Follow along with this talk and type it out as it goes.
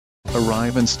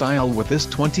Arrive in style with this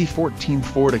 2014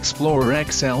 Ford Explorer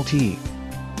Xlt.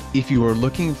 If you are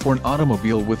looking for an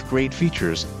automobile with great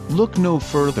features, look no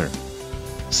further.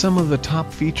 Some of the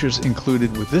top features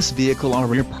included with this vehicle are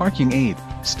rear parking aid,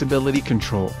 stability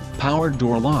control, power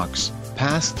door locks,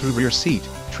 pass-through rear seat,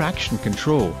 traction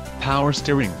control, power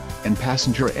steering, and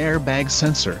passenger airbag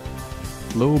sensor.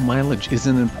 Low mileage is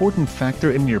an important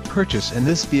factor in your purchase, and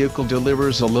this vehicle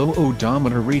delivers a low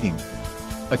odometer reading.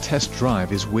 A test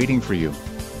drive is waiting for you.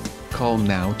 Call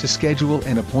now to schedule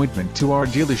an appointment to our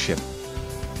dealership.